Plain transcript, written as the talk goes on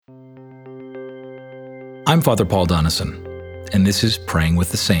I'm Father Paul Donison, and this is Praying with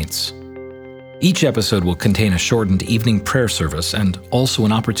the Saints. Each episode will contain a shortened evening prayer service and also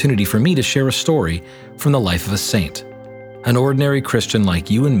an opportunity for me to share a story from the life of a saint, an ordinary Christian like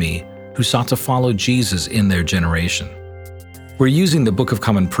you and me who sought to follow Jesus in their generation. We're using the Book of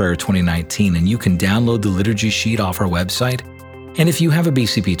Common Prayer 2019, and you can download the liturgy sheet off our website. And if you have a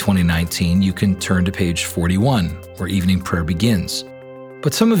BCP 2019, you can turn to page 41, where evening prayer begins.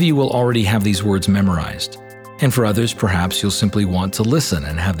 But some of you will already have these words memorized, and for others, perhaps you'll simply want to listen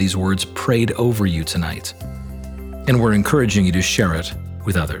and have these words prayed over you tonight. And we're encouraging you to share it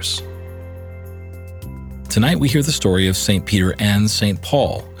with others. Tonight we hear the story of St. Peter and St.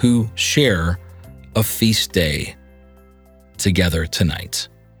 Paul, who share a feast day together tonight.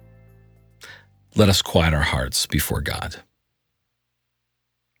 Let us quiet our hearts before God.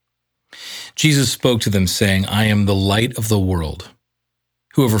 Jesus spoke to them, saying, "I am the light of the world.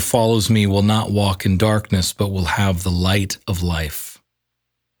 Whoever follows me will not walk in darkness, but will have the light of life."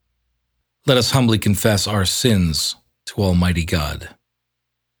 Let us humbly confess our sins to Almighty God.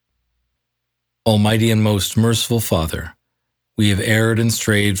 Almighty and most merciful Father, we have erred and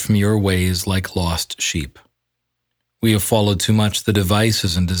strayed from your ways like lost sheep. We have followed too much the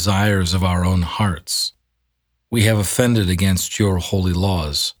devices and desires of our own hearts. We have offended against your holy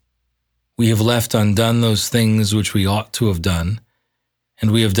laws. We have left undone those things which we ought to have done, and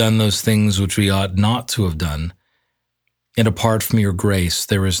we have done those things which we ought not to have done, and apart from your grace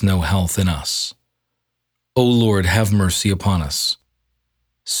there is no health in us. O Lord, have mercy upon us.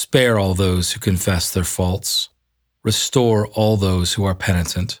 Spare all those who confess their faults. Restore all those who are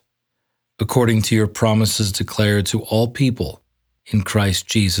penitent, according to your promises declared to all people in Christ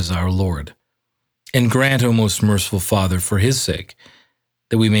Jesus our Lord. And grant, O most merciful Father, for his sake,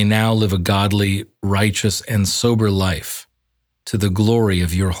 that we may now live a godly, righteous, and sober life, to the glory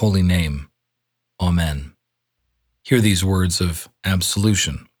of your holy name. Amen. Hear these words of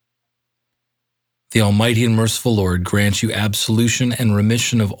absolution. The Almighty and merciful Lord grant you absolution and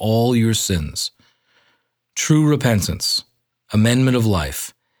remission of all your sins, true repentance, amendment of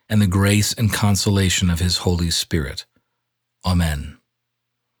life, and the grace and consolation of his Holy Spirit. Amen.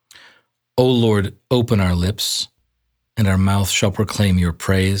 O Lord, open our lips, and our mouth shall proclaim your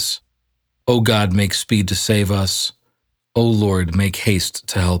praise. O God, make speed to save us. O Lord, make haste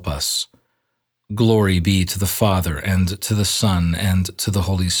to help us. Glory be to the Father, and to the Son, and to the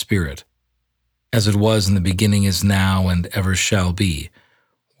Holy Spirit, as it was in the beginning, is now, and ever shall be,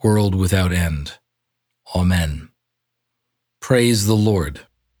 world without end. Amen. Praise the Lord.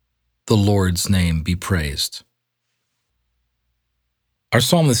 The Lord's name be praised. Our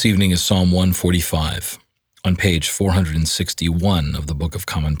psalm this evening is Psalm 145, on page 461 of the Book of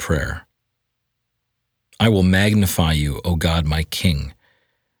Common Prayer. I will magnify you, O God, my King,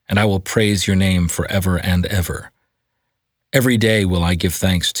 and I will praise your name forever and ever. Every day will I give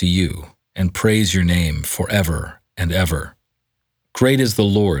thanks to you, and praise your name forever and ever. Great is the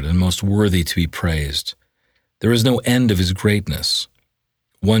Lord, and most worthy to be praised. There is no end of his greatness.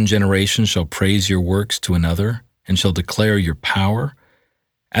 One generation shall praise your works to another, and shall declare your power.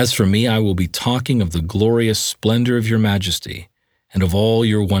 As for me, I will be talking of the glorious splendor of your majesty, and of all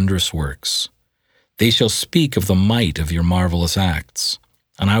your wondrous works. They shall speak of the might of your marvelous acts,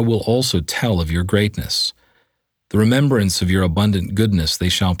 and I will also tell of your greatness. The remembrance of your abundant goodness they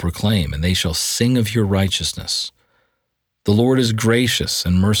shall proclaim, and they shall sing of your righteousness. The Lord is gracious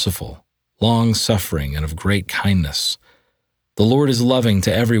and merciful, long-suffering, and of great kindness. The Lord is loving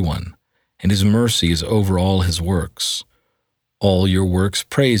to everyone, and his mercy is over all his works. All your works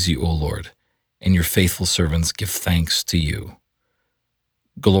praise you, O Lord, and your faithful servants give thanks to you.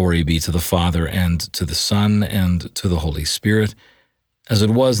 Glory be to the Father, and to the Son, and to the Holy Spirit, as it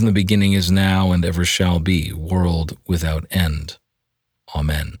was in the beginning, is now, and ever shall be, world without end.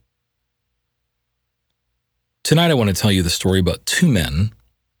 Amen. Tonight I want to tell you the story about two men,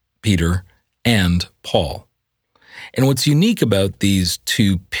 Peter and Paul. And what's unique about these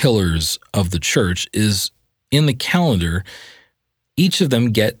two pillars of the church is in the calendar, each of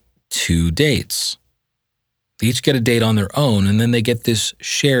them get two dates. They each get a date on their own, and then they get this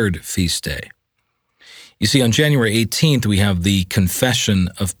shared feast day. You see, on January 18th, we have the confession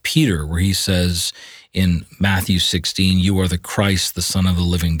of Peter, where he says in Matthew 16, "You are the Christ, the Son of the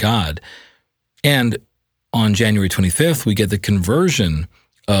living God." And on January 25th, we get the conversion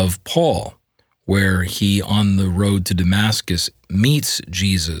of Paul, where he, on the road to Damascus, meets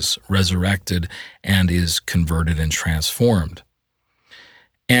Jesus resurrected and is converted and transformed.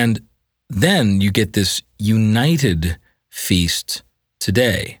 And then you get this united feast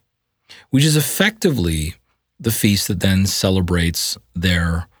today, which is effectively the feast that then celebrates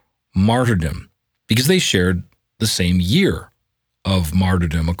their martyrdom, because they shared the same year of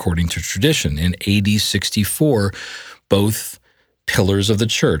martyrdom according to tradition. In AD 64, both pillars of the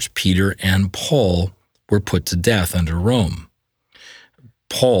church, Peter and Paul, were put to death under Rome.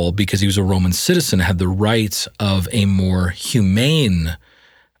 Paul, because he was a Roman citizen, had the right of a more humane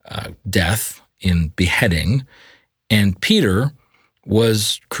death in beheading, and Peter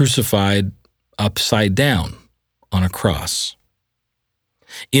was crucified upside down on a cross.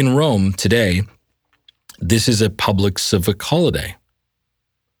 In Rome today, this is a public civic holiday,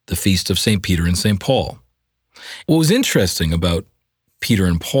 the feast of St. Peter and St. Paul. What was interesting about Peter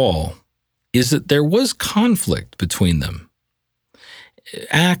and Paul is that there was conflict between them.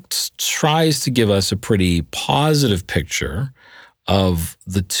 Acts tries to give us a pretty positive picture of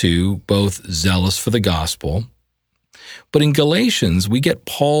the two, both zealous for the gospel. But in Galatians, we get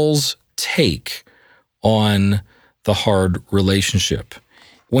Paul's take on the hard relationship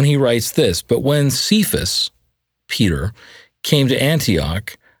when he writes this, "But when Cephas," Peter, "came to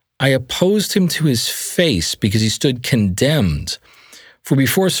Antioch, I opposed him to his face because he stood condemned. For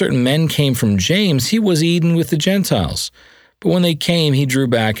before certain men came from James, he was eaten with the Gentiles. But when they came, he drew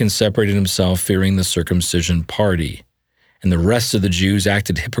back and separated himself, fearing the circumcision party. And the rest of the Jews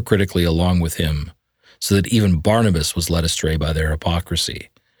acted hypocritically along with him, so that even Barnabas was led astray by their hypocrisy.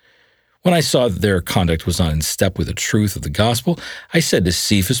 When I saw that their conduct was not in step with the truth of the gospel, I said to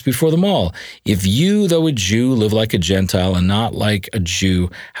Cephas before them all, 'If you, though a Jew, live like a Gentile and not like a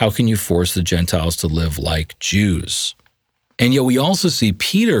Jew, how can you force the Gentiles to live like Jews?'" And yet we also see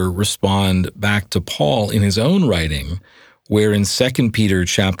Peter respond back to Paul in his own writing, where in 2 Peter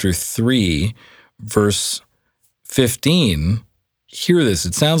chapter 3, verse 15, hear this,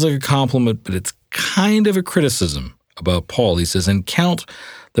 it sounds like a compliment, but it's kind of a criticism about Paul. He says, "And count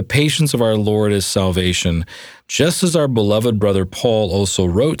the patience of our Lord as salvation, just as our beloved brother Paul also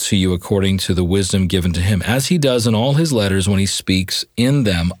wrote to you according to the wisdom given to him, as he does in all his letters when he speaks in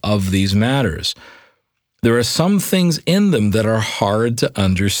them of these matters. There are some things in them that are hard to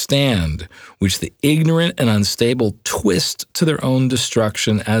understand, which the ignorant and unstable twist to their own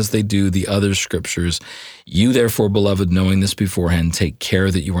destruction as they do the other scriptures. You therefore, beloved, knowing this beforehand, take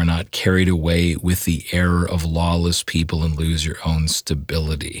care that you are not carried away with the error of lawless people and lose your own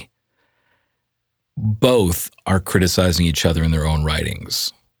stability." Both are criticizing each other in their own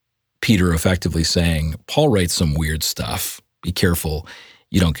writings. Peter effectively saying, Paul writes some weird stuff. Be careful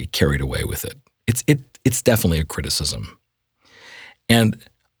you don't get carried away with it. It's definitely a criticism. And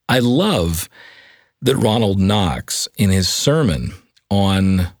I love that Ronald Knox, in his sermon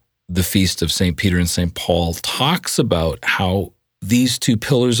on the feast of St. Peter and St. Paul, talks about how these two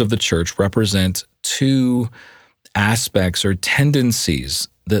pillars of the church represent two aspects or tendencies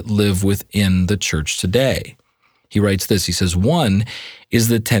that live within the church today. He writes this, he says, "One is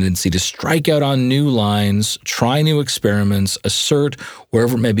the tendency to strike out on new lines, try new experiments, assert,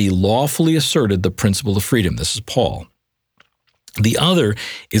 wherever it may be lawfully asserted, the principle of freedom." This is Paul. The other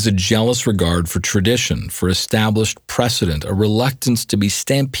is a jealous regard for tradition, for established precedent, a reluctance to be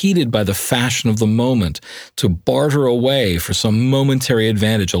stampeded by the fashion of the moment, to barter away for some momentary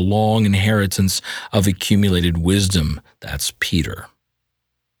advantage a long inheritance of accumulated wisdom. That's Peter.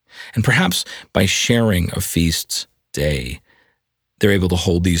 And perhaps by sharing a feast day, they're able to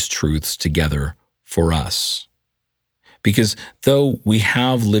hold these truths together for us. Because though we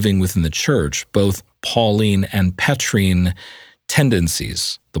have living within the church both Pauline and Petrine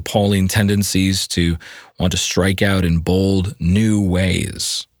tendencies, the Pauline tendencies to want to strike out in bold, new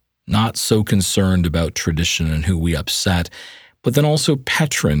ways, not so concerned about tradition and who we upset, but then also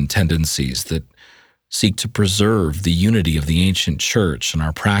Petrine tendencies that seek to preserve the unity of the ancient church and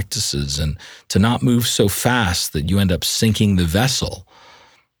our practices and to not move so fast that you end up sinking the vessel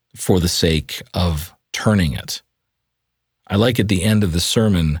for the sake of turning it. I like at the end of the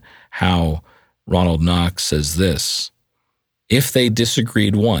sermon how Ronald Knox says this, "If they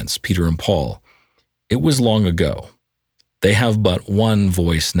disagreed once, Peter and Paul, it was long ago. They have but one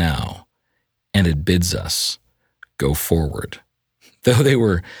voice now, and it bids us go forward." Though they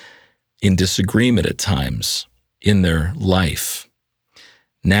were in disagreement at times in their life,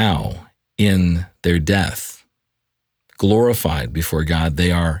 now in their death, glorified before God,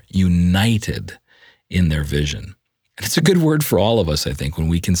 they are united in their vision. And it's a good word for all of us, I think, when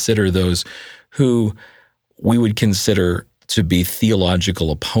we consider those who we would consider to be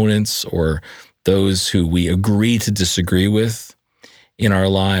theological opponents or those who we agree to disagree with in our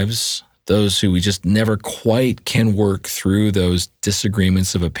lives, those who we just never quite can work through those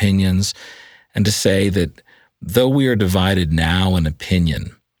disagreements of opinions, and to say that though we are divided now in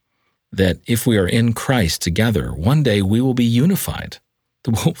opinion, that if we are in Christ together, one day we will be unified.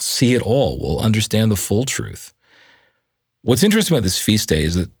 We'll see it all. We'll understand the full truth. What's interesting about this feast day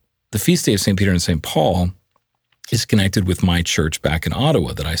is that the feast day of St. Peter and St. Paul is connected with my church back in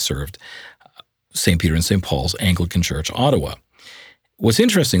Ottawa that I served, St. Peter and St. Paul's Anglican Church, Ottawa. What's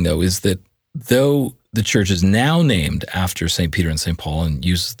interesting, though, is that though the church is now named after St. Peter and St. Paul and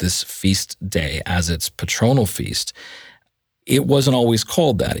uses this feast day as its patronal feast, it wasn't always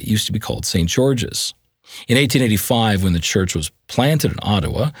called that. It used to be called St. George's. In 1885, when the church was planted in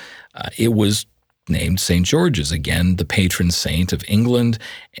Ottawa, it was named St. George's, again, the patron saint of England,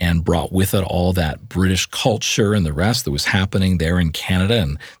 and brought with it all that British culture and the rest that was happening there in Canada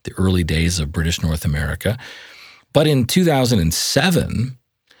in the early days of British North America. But in 2007,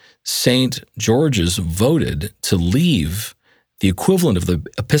 St. George's voted to leave the equivalent of the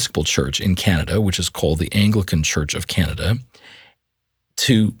Episcopal Church in Canada, which is called the Anglican Church of Canada,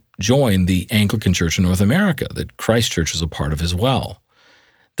 to join the Anglican Church in North America that Christ Church is a part of as well.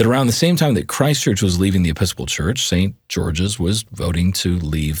 That around the same time that Christ Church was leaving the Episcopal Church, St. George's was voting to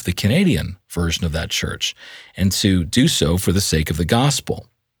leave the Canadian version of that church, and to do so for the sake of the gospel,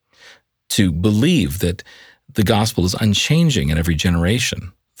 to believe that the gospel is unchanging in every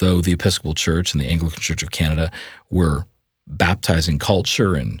generation, though the Episcopal Church and the Anglican Church of Canada were baptizing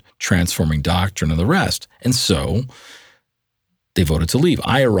culture and transforming doctrine and the rest. And so they voted to leave.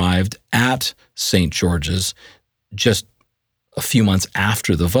 I arrived at St. George's just a few months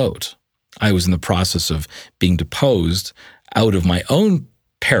after the vote. I was in the process of being deposed out of my own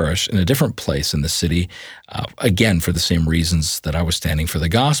parish in a different place in the city, again, for the same reasons that I was standing for the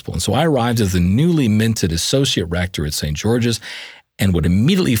gospel. And so I arrived as the newly minted associate rector at St. George's, and what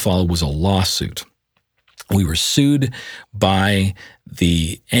immediately followed was a lawsuit. We were sued by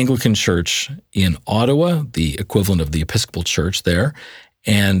the Anglican Church in Ottawa, the equivalent of the Episcopal Church there,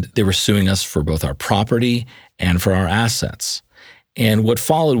 and they were suing us for both our property and for our assets. And what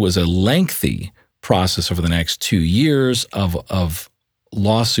followed was a lengthy process over the next 2 years of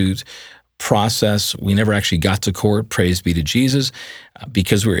lawsuit process. We never actually got to court, praise be to Jesus,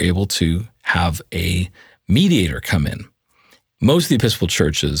 because we were able to have a mediator come in. Most of the Episcopal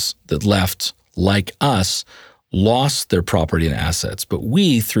churches that left, like us, lost their property and assets, but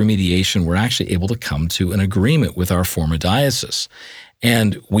we, through mediation, were actually able to come to an agreement with our former diocese,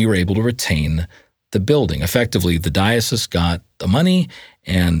 and we were able to retain the building. Effectively, the diocese got the money,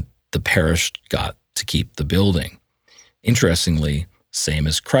 and the parish got to keep the building. Interestingly, same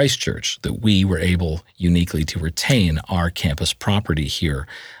as Christ Church, that we were able uniquely to retain our campus property here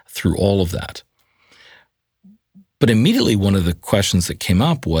through all of that. But immediately, one of the questions that came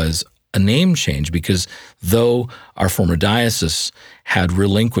up was a name change, because though our former diocese had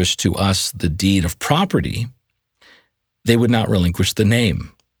relinquished to us the deed of property, they would not relinquish the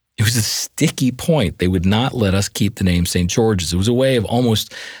name. It was a sticky point. They would not let us keep the name St. George's. It was a way of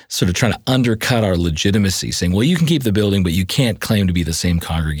almost sort of trying to undercut our legitimacy, saying, well, you can keep the building, but you can't claim to be the same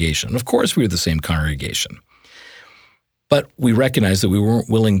congregation. And of course, we were the same congregation. But we recognized that we weren't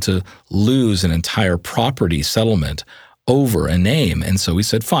willing to lose an entire property settlement over a name. And so we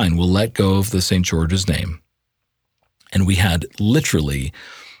said, fine, we'll let go of the St. George's name. And we had literally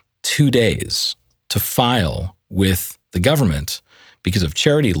 2 days to file with the government, because of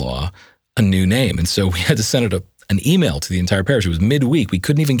charity law, a new name. And so we had to send an email to the entire parish. It was midweek. We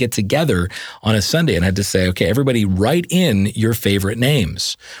couldn't even get together on a Sunday, and I had to say, okay, everybody write in your favorite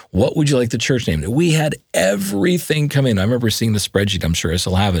names. What would you like the church name? We had everything come in. I remember seeing the spreadsheet. I'm sure I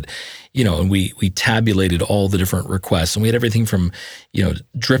still have it. And we tabulated all the different requests, and we had everything from,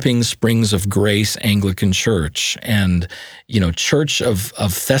 Dripping Springs of Grace Anglican Church and, Church of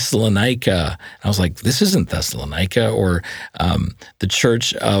Thessalonica. And I was like, this isn't Thessalonica, or the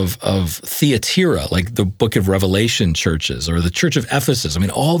Church of Thyatira, like the Book of Revelation churches, or the Church of Ephesus. I mean,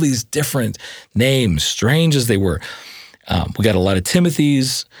 all these different names, strange as they were. We got a lot of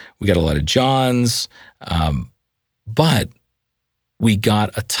Timothys, we got a lot of Johns, but we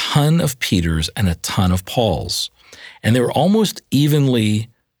got a ton of Peters and a ton of Pauls. And they were almost evenly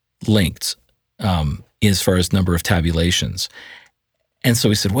linked as far as number of tabulations. And so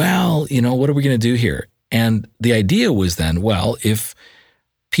we said, well, what are we going to do here? And the idea was then, well, if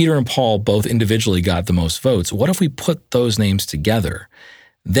Peter and Paul both individually got the most votes, what if we put those names together?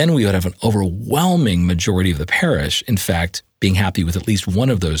 Then we would have an overwhelming majority of the parish, in fact, being happy with at least one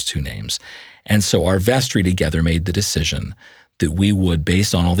of those two names. And so our vestry together made the decision that we would,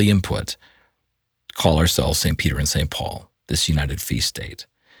 based on all the input, call ourselves St. Peter and St. Paul, this united feast date.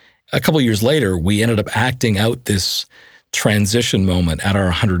 A couple of years later, we ended up acting out this transition moment at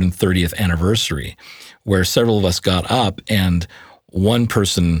our 130th anniversary, where several of us got up and one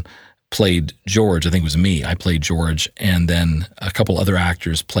person played George. I think it was me. I played George, and then a couple other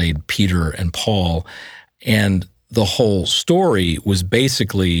actors played Peter and Paul. And the whole story was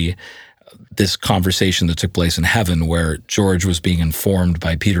basically this conversation that took place in heaven where George was being informed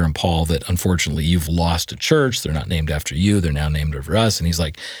by Peter and Paul that unfortunately you've lost a church. They're not named after you. They're now named after us. And he's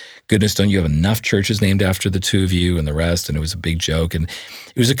like, goodness, don't you have enough churches named after the two of you and the rest? And it was a big joke. And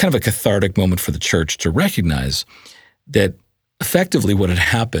it was a kind of a cathartic moment for the church to recognize that effectively what had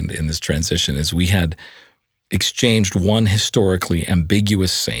happened in this transition is we had exchanged one historically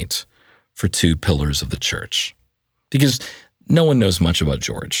ambiguous saint for two pillars of the church. Because no one knows much about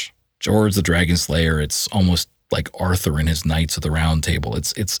George. George the Dragon Slayer, it's almost like Arthur and his Knights of the Round Table.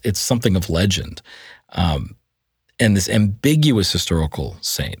 It's something of legend. And this ambiguous historical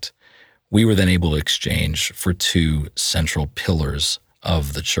saint, we were then able to exchange for two central pillars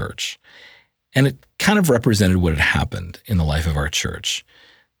of the church. And it kind of represented what had happened in the life of our church,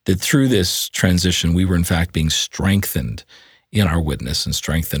 that through this transition, we were in fact being strengthened in our witness and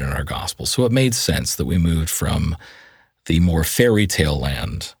strengthened in our gospel. So it made sense that we moved from the more fairy tale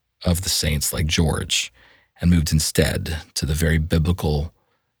land of the saints like George and moved instead to the very biblical,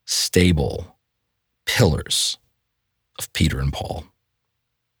 stable pillars of Peter and Paul.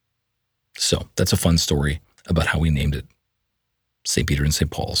 So that's a fun story about how we named it St. Peter and St.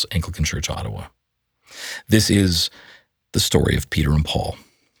 Paul's Anglican Church, Ottawa. This is the story of Peter and Paul,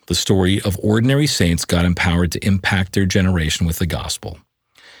 the story of ordinary saints God empowered to impact their generation with the gospel.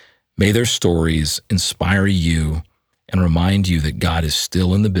 May their stories inspire you and remind you that God is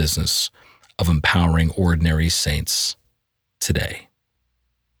still in the business of empowering ordinary saints today.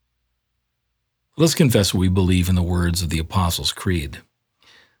 Let's confess what we believe in the words of the Apostles' Creed,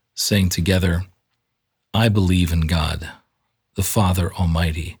 saying together, I believe in God, the Father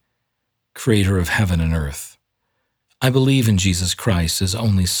Almighty, creator of heaven and earth. I believe in Jesus Christ, his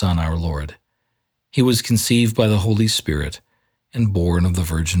only Son, our Lord. He was conceived by the Holy Spirit and born of the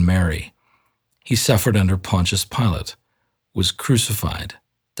Virgin Mary. He suffered under Pontius Pilate, was crucified,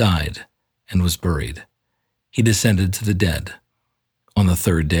 died, and was buried. He descended to the dead. On the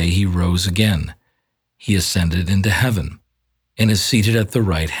third day he rose again. He ascended into heaven and is seated at the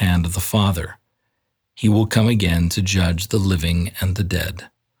right hand of the Father. He will come again to judge the living and the dead.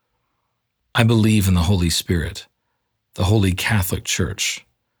 I believe in the Holy Spirit, the Holy Catholic Church,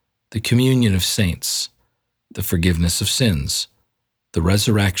 the communion of saints, the forgiveness of sins, the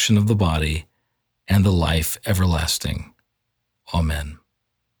resurrection of the body, and the life everlasting. Amen.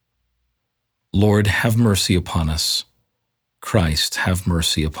 Lord, have mercy upon us. Christ, have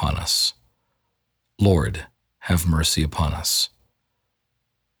mercy upon us. Lord, have mercy upon us.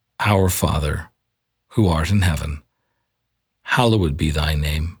 Our Father, who art in heaven, hallowed be thy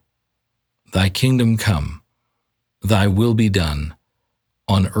name. Thy kingdom come, thy will be done,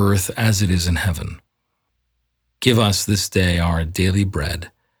 on earth as it is in heaven. Give us this day our daily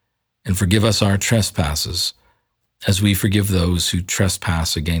bread, and forgive us our trespasses, as we forgive those who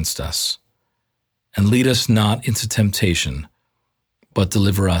trespass against us. And lead us not into temptation, but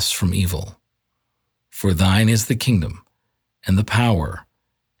deliver us from evil. For thine is the kingdom, and the power,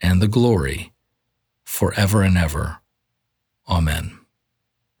 and the glory, forever and ever. Amen.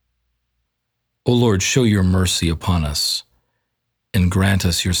 O Lord, show your mercy upon us, and grant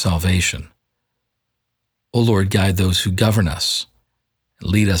us your salvation. O Lord, guide those who govern us, and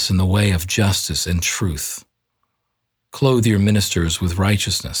lead us in the way of justice and truth. Clothe your ministers with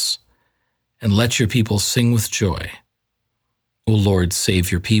righteousness, and let your people sing with joy. O Lord, save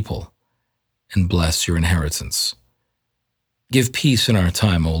your people, and bless your inheritance. Give peace in our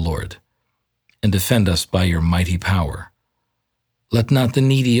time, O Lord, and defend us by your mighty power. Let not the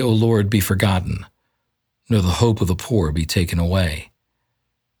needy, O Lord, be forgotten, nor the hope of the poor be taken away.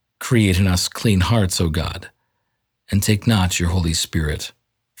 Create in us clean hearts, O God, and take not your Holy Spirit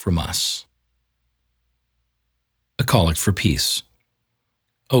from us. A Collect for Peace.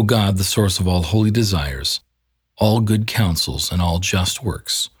 O God, the source of all holy desires, all good counsels, and all just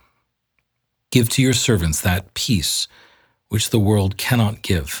works, give to your servants that peace which the world cannot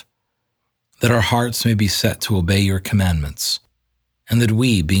give, that our hearts may be set to obey your commandments, and that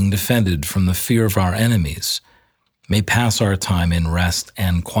we, being defended from the fear of our enemies, may pass our time in rest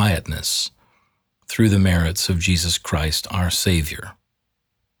and quietness, through the merits of Jesus Christ our Savior.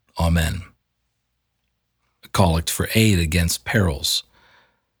 Amen. A Collect for Aid against Perils.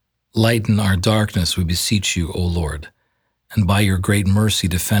 Lighten our darkness, we beseech you, O Lord, and by your great mercy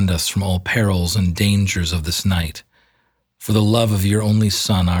defend us from all perils and dangers of this night, for the love of your only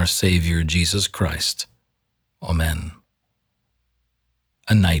Son, our Savior, Jesus Christ. Amen.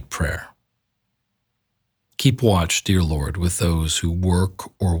 A Night Prayer. Keep watch, dear Lord, with those who work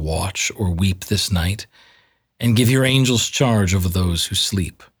or watch or weep this night, and give your angels charge over those who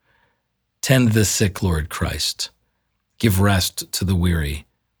sleep. Tend the sick, Lord Christ. Give rest to the weary.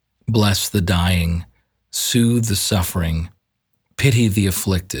 Bless the dying. Soothe the suffering. Pity the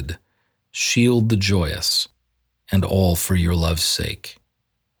afflicted. Shield the joyous. And all for your love's sake.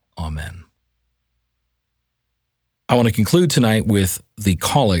 Amen. I want to conclude tonight with the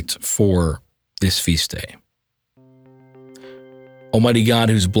collect for this feast day. Almighty God,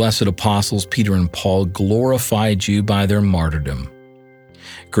 whose blessed apostles Peter and Paul glorified you by their martyrdom,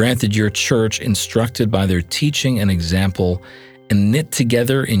 granted your church, instructed by their teaching and example, and knit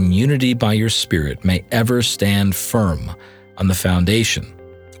together in unity by your Spirit, may ever stand firm on the foundation,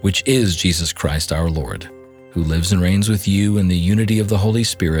 which is Jesus Christ our Lord, who lives and reigns with you in the unity of the Holy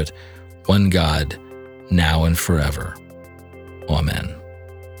Spirit, one God, now and forever. Amen.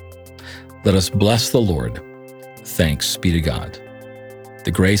 Let us bless the Lord. Thanks be to God. The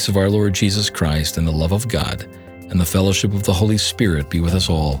grace of our Lord Jesus Christ and the love of God and the fellowship of the Holy Spirit be with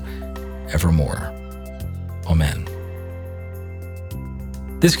us all evermore. Amen.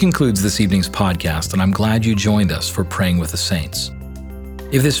 This concludes this evening's podcast, and I'm glad you joined us for Praying with the Saints.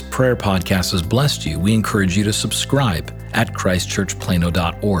 If this prayer podcast has blessed you, we encourage you to subscribe at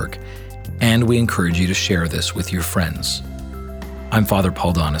christchurchplano.org, and we encourage you to share this with your friends. I'm Father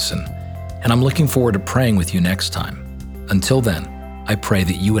Paul Donison, and I'm looking forward to praying with you next time. Until then, I pray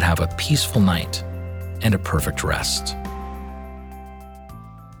that you would have a peaceful night and a perfect rest.